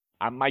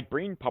I'm Mike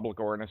Breen, Public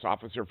Awareness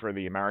Officer for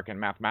the American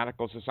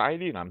Mathematical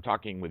Society, and I'm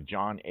talking with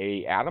John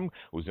A. Adam,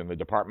 who's in the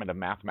Department of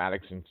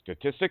Mathematics and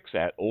Statistics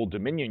at Old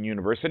Dominion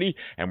University,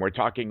 and we're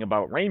talking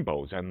about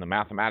rainbows and the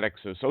mathematics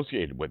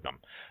associated with them.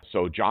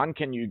 So, John,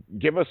 can you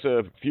give us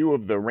a few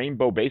of the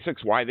rainbow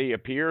basics, why they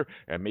appear,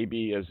 and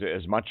maybe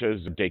as much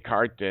as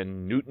Descartes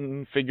and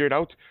Newton figured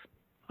out?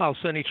 I'll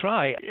certainly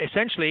try.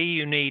 Essentially,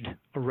 you need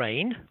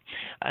rain,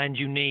 and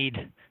you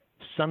need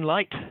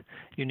sunlight.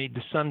 You need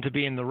the sun to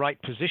be in the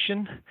right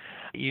position.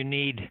 You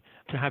need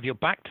to have your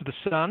back to the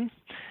sun.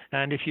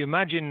 And if you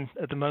imagine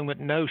at the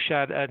moment no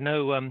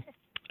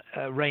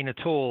rain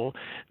at all,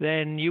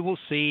 then you will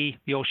see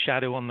your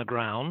shadow on the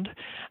ground.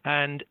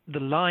 And the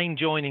line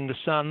joining the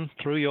sun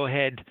through your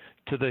head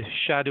to the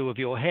shadow of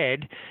your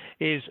head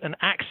is an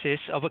axis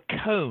of a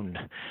cone.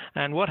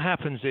 And what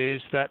happens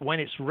is that when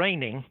it's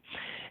raining,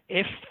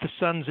 if the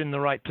sun's in the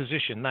right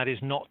position, that is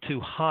not too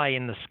high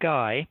in the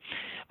sky,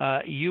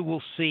 you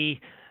will see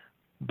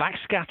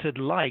backscattered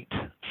light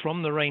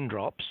from the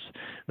raindrops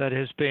that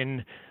has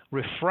been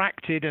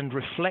refracted and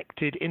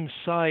reflected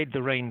inside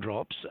the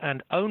raindrops,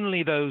 and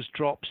only those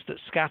drops that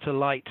scatter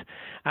light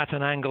at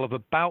an angle of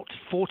about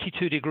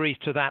 42 degrees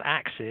to that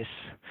axis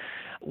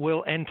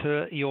will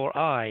enter your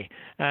eye.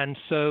 And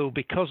so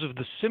because of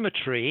the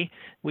symmetry,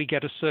 we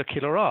get a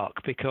circular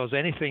arc, because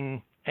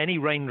any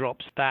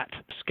raindrops that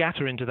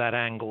scatter into that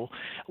angle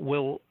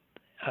will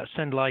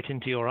send light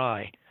into your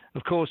eye.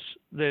 Of course,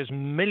 there's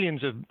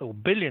millions or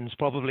billions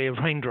probably of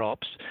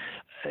raindrops.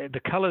 The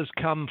colors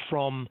come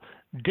from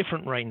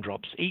different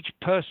raindrops. Each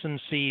person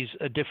sees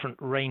a different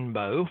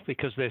rainbow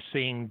because they're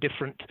seeing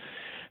different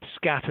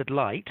scattered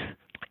light.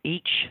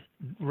 Each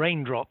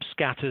raindrop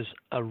scatters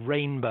a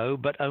rainbow,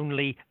 but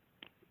only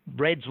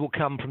reds will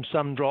come from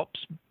some drops,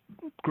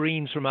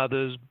 greens from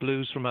others,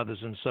 blues from others,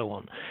 and so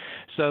on.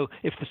 So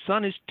if the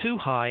sun is too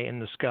high in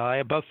the sky,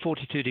 above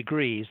 42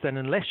 degrees, then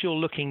unless you're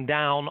looking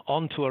down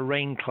onto a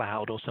rain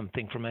cloud or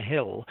something from a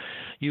hill,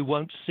 you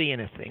won't see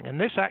anything. And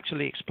this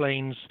actually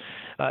explains,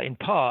 in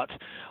part,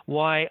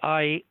 why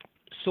I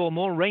saw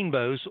more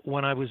rainbows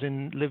when I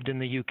lived in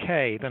the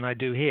UK than I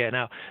do here.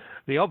 Now,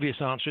 the obvious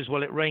answer is,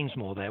 well, it rains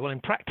more there. Well,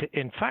 in fact,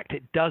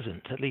 it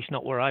doesn't, at least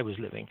not where I was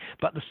living.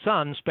 But the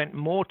sun spent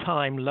more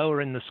time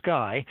lower in the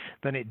sky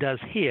than it does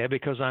here,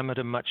 because I'm at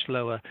a much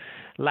lower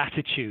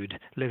latitude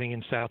living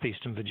in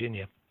southeastern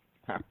Virginia.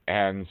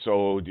 And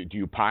so do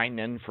you pine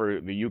then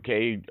for the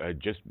UK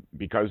just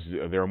because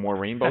there are more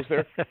rainbows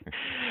there?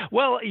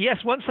 Well, yes,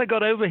 once I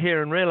got over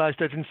here and realized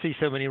I didn't see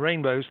so many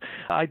rainbows,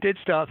 I did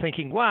start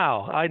thinking,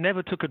 wow, I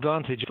never took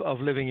advantage of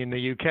living in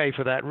the UK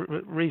for that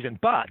reason.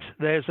 But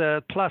there's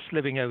a plus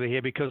living over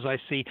here, because I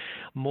see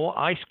more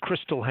ice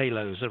crystal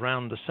halos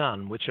around the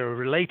sun, which are a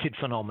related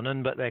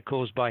phenomenon, but they're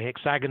caused by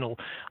hexagonal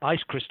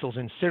ice crystals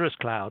in cirrus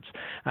clouds.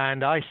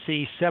 And I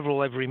see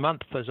several every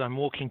month as I'm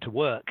walking to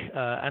work.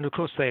 And of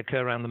course, they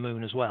occur around the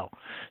moon as well.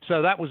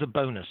 So that was a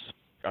bonus.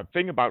 A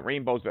thing about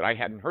rainbows that I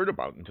hadn't heard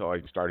about until I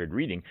started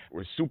reading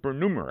was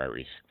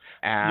supernumeraries.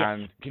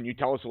 And yes, can you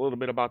tell us a little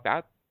bit about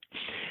that?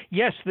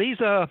 Yes, these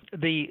are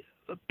the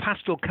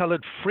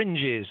pastel-colored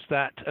fringes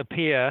that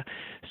appear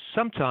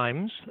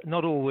sometimes,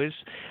 not always,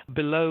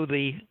 below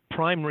the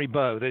primary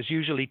bow. There's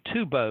usually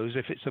two bows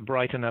if it's a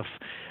bright enough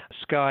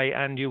sky,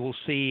 and you will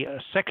see a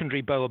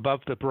secondary bow above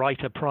the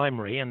brighter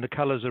primary, and the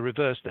colors are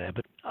reversed there.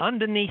 But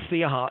underneath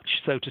the arch,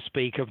 so to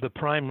speak, of the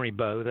primary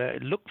bow,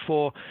 look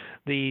for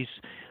these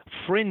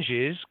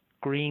fringes,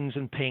 greens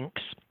and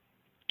pinks.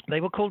 They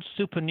were called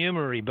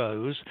supernumerary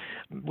bows,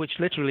 which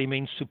literally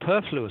means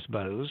superfluous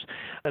bows,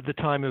 at the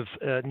time of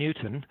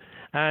Newton.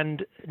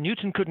 And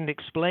Newton couldn't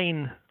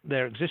explain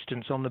their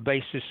existence on the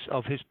basis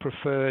of his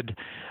preferred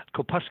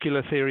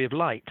corpuscular theory of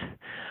light.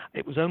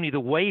 It was only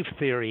the wave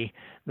theory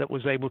that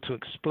was able to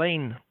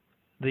explain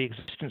the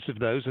existence of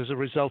those as a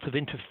result of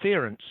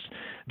interference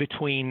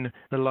between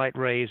the light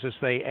rays as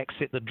they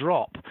exit the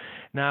drop.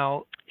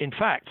 Now, in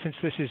fact, since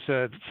this is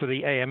for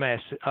the AMS,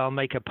 I'll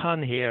make a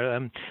pun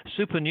here.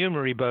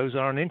 Supernumerary bows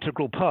are an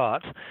integral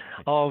part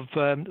of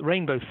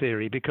rainbow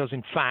theory, because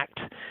in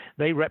fact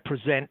they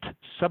represent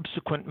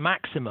subsequent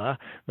maxima,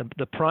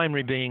 the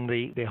primary being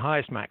the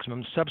highest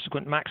maximum,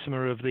 subsequent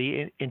maxima of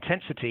the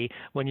intensity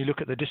when you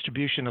look at the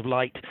distribution of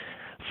light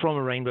from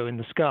a rainbow in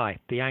the sky,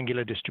 the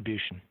angular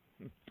distribution.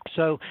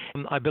 So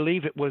I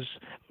believe it was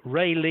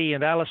Ray Lee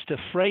and Alistair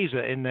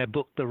Fraser in their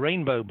book, The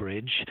Rainbow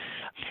Bridge,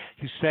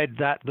 who said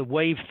that the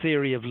wave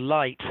theory of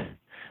light,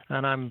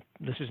 and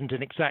this isn't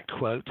an exact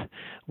quote,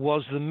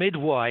 was the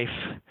midwife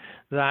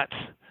that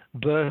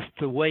birthed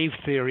the wave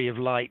theory of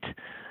light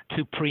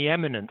to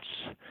preeminence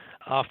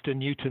after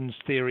Newton's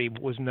theory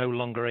was no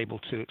longer able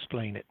to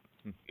explain it.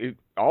 It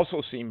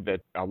also seemed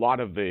that a lot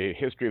of the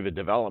history of the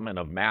development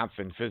of math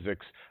and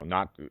physics,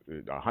 not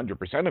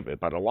 100% of it,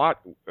 but a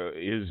lot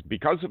is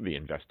because of the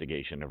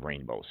investigation of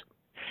rainbows.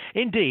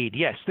 Indeed,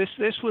 yes.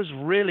 This was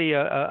really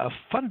a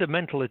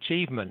fundamental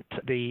achievement,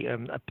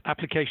 the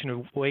application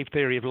of wave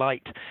theory of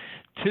light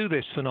to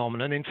this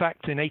phenomenon. In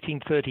fact, in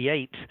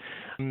 1838,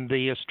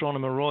 the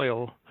Astronomer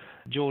Royal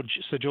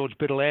Sir George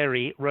Biddle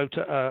Airy wrote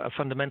a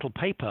fundamental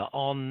paper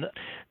on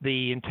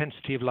the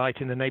intensity of light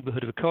in the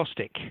neighborhood of a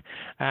caustic,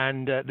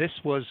 and this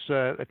was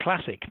a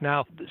classic.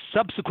 Now,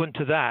 subsequent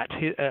to that,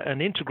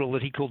 an integral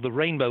that he called the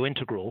rainbow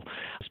integral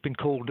has been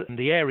called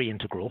the Airy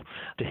integral,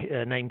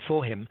 named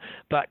for him,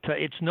 but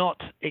it's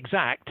not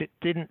exact. It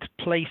didn't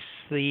place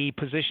the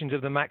positions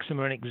of the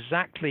maxima in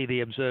exactly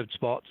the observed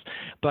spots,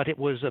 but it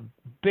was a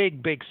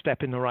big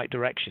step in the right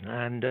direction,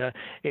 and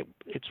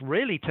it's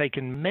really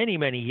taken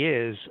many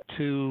years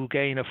to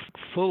gain a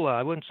fuller,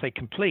 I wouldn't say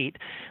complete,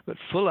 but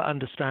fuller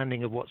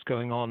understanding of what's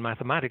going on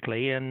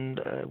mathematically. And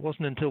it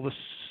wasn't until the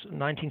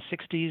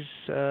 1960s,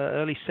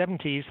 early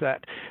 70s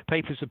that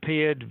papers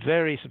appeared,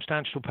 very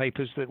substantial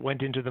papers that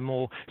went into the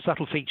more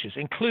subtle features,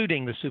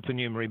 including the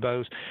supernumerary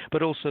bows,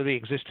 but also the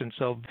existence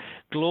of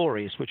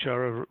glories, which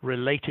are a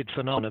related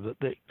phenomena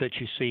that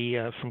you see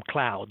from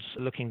clouds,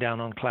 looking down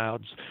on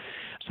clouds,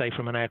 say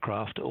from an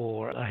aircraft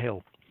or a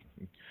hill.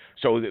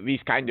 So these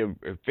kind of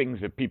things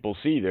that people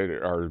see that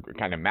are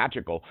kind of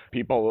magical,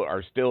 people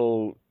are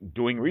still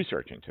doing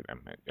research into them.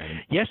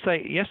 Yes,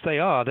 they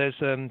are. There's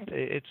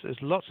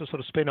lots of sort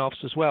of spin-offs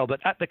as well.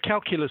 But at the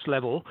calculus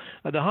level,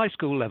 at the high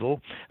school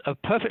level, a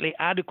perfectly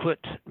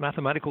adequate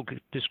mathematical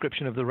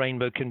description of the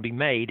rainbow can be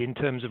made in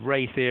terms of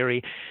ray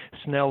theory,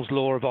 Snell's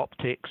laws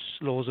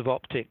of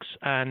optics,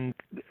 and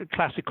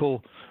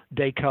classical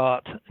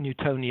Descartes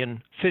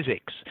Newtonian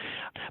physics.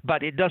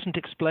 But it doesn't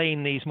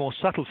explain these more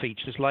subtle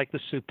features like the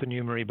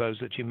supernumerary bows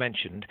that you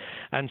mentioned.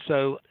 And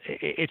so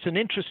it's an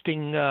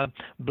interesting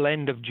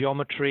blend of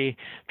geometry,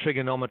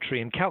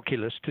 trigonometry, and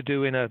calculus to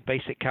do in a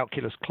basic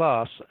calculus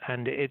class,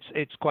 and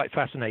it's quite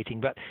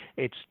fascinating, but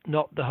it's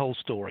not the whole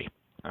story.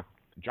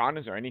 John,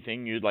 is there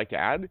anything you'd like to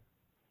add?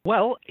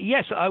 Well,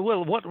 yes, I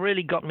will. What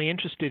really got me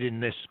interested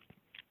in this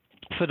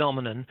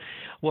phenomenon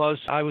was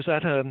I was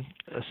at a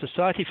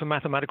Society for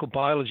Mathematical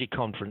Biology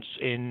conference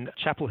in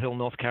Chapel Hill,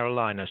 North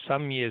Carolina,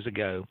 some years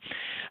ago.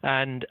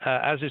 And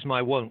as is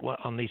my wont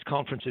on these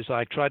conferences,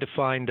 I try to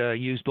find a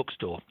used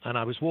bookstore. And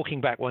I was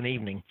walking back one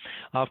evening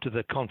after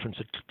the conference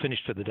had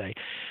finished for the day.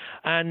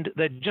 And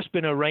there'd just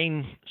been a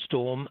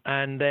rainstorm,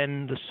 and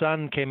then the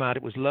sun came out.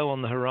 It was low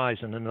on the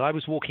horizon. And I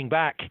was walking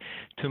back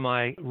to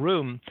my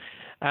room,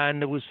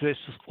 and there was this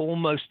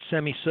almost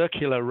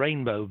semicircular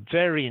rainbow,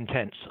 very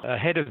intense,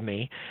 ahead of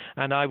me.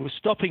 And I was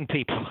stopping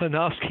people and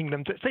asking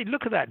them to say,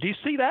 look at that, do you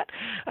see that?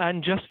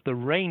 And just the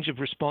range of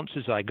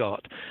responses I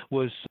got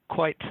was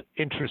quite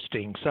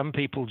interesting. Some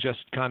people just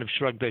kind of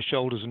shrugged their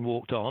shoulders and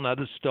walked on.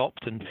 Others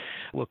stopped and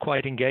were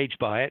quite engaged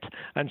by it.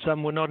 And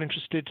some were not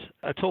interested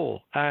at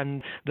all.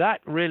 And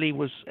that really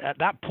was, at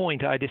that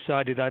point, I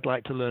decided I'd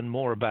like to learn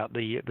more about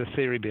the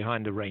theory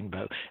behind the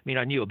rainbow. I mean,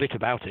 I knew a bit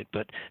about it,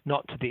 but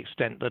not to the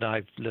extent that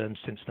I've learned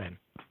since then.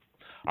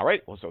 All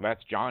right, well, so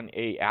that's John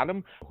A.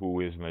 Adam,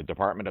 who is in the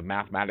Department of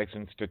Mathematics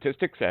and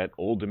Statistics at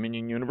Old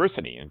Dominion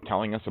University, and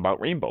telling us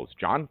about rainbows.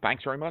 John,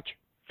 thanks very much.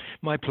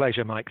 My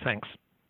pleasure, Mike. Thanks.